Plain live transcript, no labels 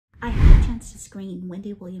I had a chance to screen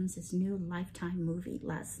Wendy Williams' new Lifetime movie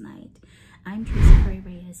last night. I'm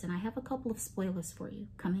Curry-Reyes, and I have a couple of spoilers for you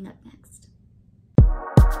coming up next.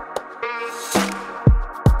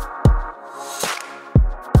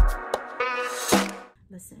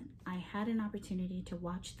 Listen, I had an opportunity to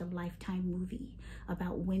watch the Lifetime movie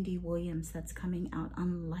about Wendy Williams that's coming out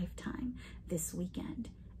on Lifetime this weekend.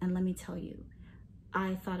 And let me tell you,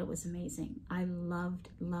 I thought it was amazing. I loved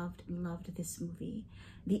this movie.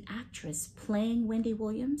 The actress playing Wendy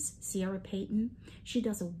Williams, Ciera Payton, she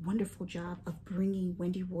does a wonderful job of bringing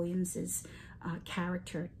Wendy Williams's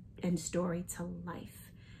character and story to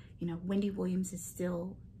life. You know, Wendy Williams is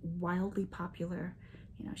still wildly popular.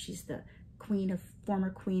 You know, she's the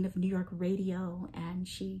former queen of New York radio, and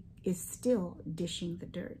she is still dishing the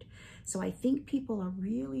dirt. So I think people are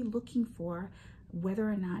really looking for whether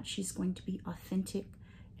or not she's going to be authentic,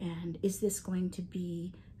 and is this going to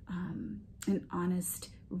be an honest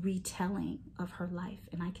retelling of her life.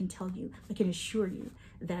 And I can tell you, I can assure you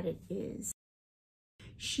that it is.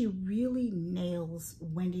 She really nails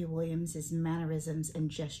Wendy Williams's mannerisms and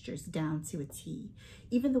gestures down to a T.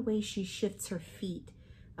 Even the way she shifts her feet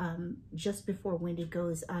just before Wendy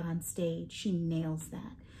goes out on stage, she nails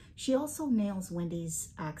that. She also nails Wendy's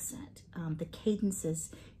accent. The cadences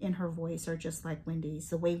in her voice are just like Wendy's.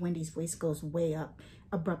 The way Wendy's voice goes way up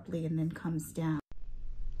abruptly and then comes down.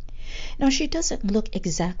 Now, she doesn't look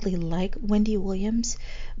exactly like Wendy Williams,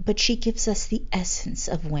 but she gives us the essence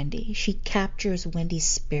of Wendy. She captures Wendy's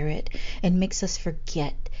spirit and makes us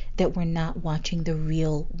forget that we're not watching the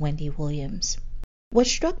real Wendy Williams. What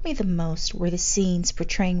struck me the most were the scenes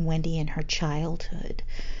portraying Wendy in her childhood.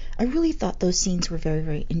 I really thought those scenes were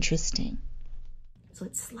very interesting. So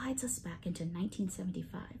it slides us back into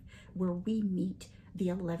 1975, where we meet the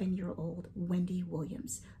 11-year-old Wendy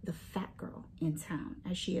Williams, the fat girl in town,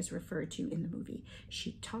 as she is referred to in the movie.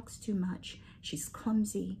 She talks too much, she's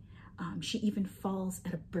clumsy, she even falls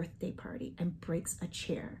at a birthday party and breaks a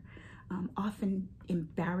chair, often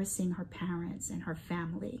embarrassing her parents and her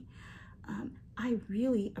family. I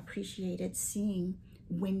really appreciated seeing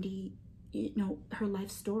Wendy, you know, her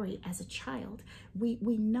life story as a child. We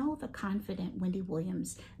know the confident Wendy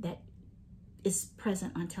Williams that is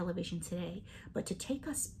present on television today, but to take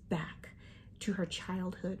us back to her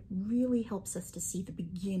childhood really helps us to see the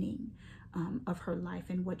beginning of her life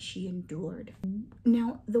and what she endured.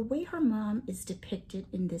 Now, the way her mom is depicted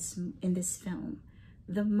in this film,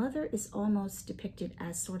 the mother is almost depicted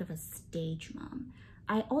as sort of a stage mom.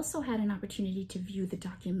 I also had an opportunity to view the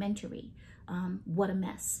documentary, What a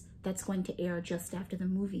Mess, that's going to air just after the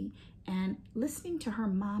movie. And listening to her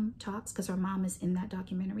mom talks, because her mom is in that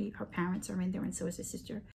documentary, her parents are in there, and so is her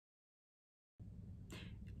sister.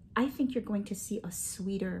 I think you're going to see a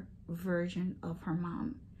sweeter version of her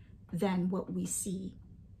mom than what we see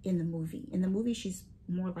in the movie. In the movie, she's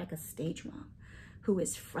more like a stage mom who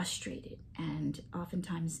is frustrated and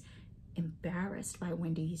oftentimes embarrassed by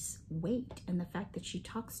Wendy's weight and the fact that she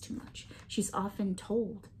talks too much. She's often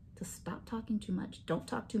told to stop talking too much, don't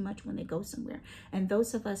talk too much when they go somewhere. And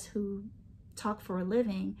those of us who talk for a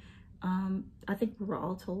living, I think we were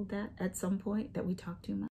all told that at some point, that we talk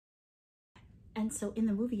too much. And so in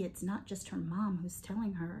the movie, it's not just her mom who's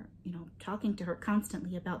telling her, you know, talking to her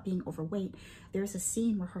constantly about being overweight. There's a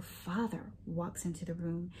scene where her father walks into the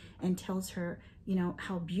room and tells her, you know,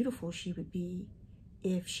 how beautiful she would be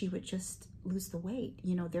if she would just lose the weight.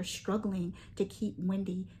 You know, they're struggling to keep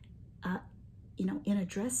Wendy, you know, in a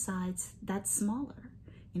dress size that's smaller.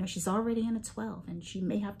 You know, she's already in a 12 and she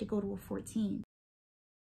may have to go to a 14.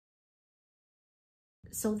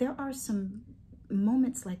 So there are some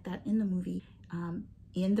moments like that in the movie.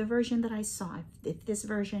 In the version that I saw, if this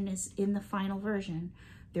version is in the final version,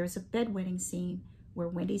 there's a bedwetting scene where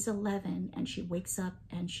Wendy's 11 and she wakes up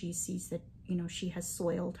and she sees that, you know, she has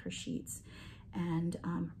soiled her sheets. And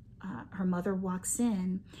her mother walks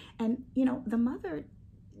in, and, you know, the mother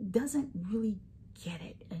doesn't really get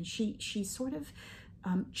it. And she sort of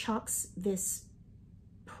chalks this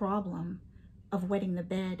problem of wetting the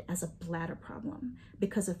bed as a bladder problem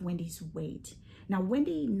because of Wendy's weight. Now,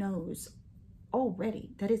 Wendy knows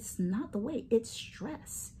already that it's not the weight, it's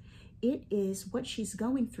stress. It is what she's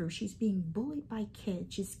going through. She's being bullied by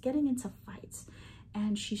kids. She's getting into fights.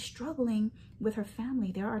 And she's struggling with her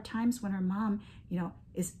family. There are times when her mom, you know,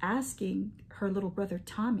 is asking her little brother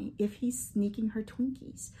Tommy if he's sneaking her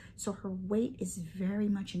Twinkies. So her weight is very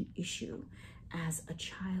much an issue as a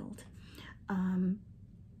child.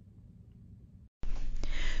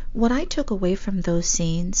 What I took away from those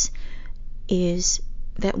scenes is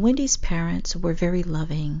that Wendy's parents were very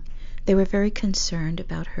loving. They were very concerned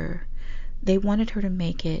about her. They wanted her to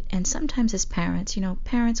make it. And sometimes as parents,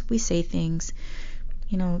 parents, we say things,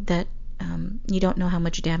 that you don't know how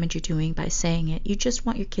much damage you're doing by saying it. You just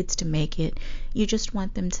want your kids to make it. You just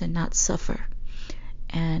want them to not suffer.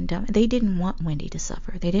 And they didn't want Wendy to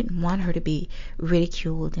suffer. They didn't want her to be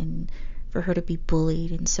ridiculed and for her to be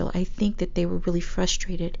bullied. And so I think that they were really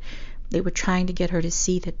frustrated. They were trying to get her to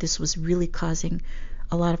see that this was really causing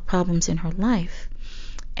a lot of problems in her life.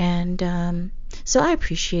 And so I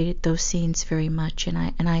appreciated those scenes very much. And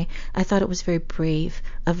I thought it was very brave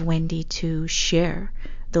of Wendy to share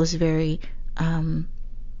those very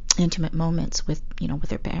intimate moments with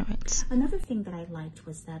her parents. Another thing that I liked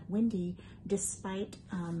was that Wendy, despite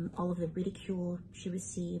all of the ridicule she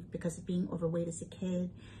received because of being overweight as a kid,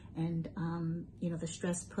 and the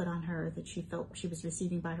stress put on her that she felt she was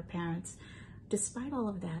receiving by her parents, despite all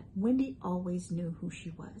of that, Wendy always knew who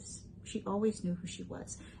she was. She always knew who she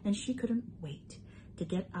was, and she couldn't wait to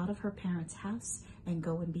get out of her parents' house and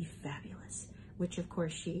go and be fabulous, which of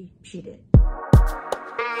course she did.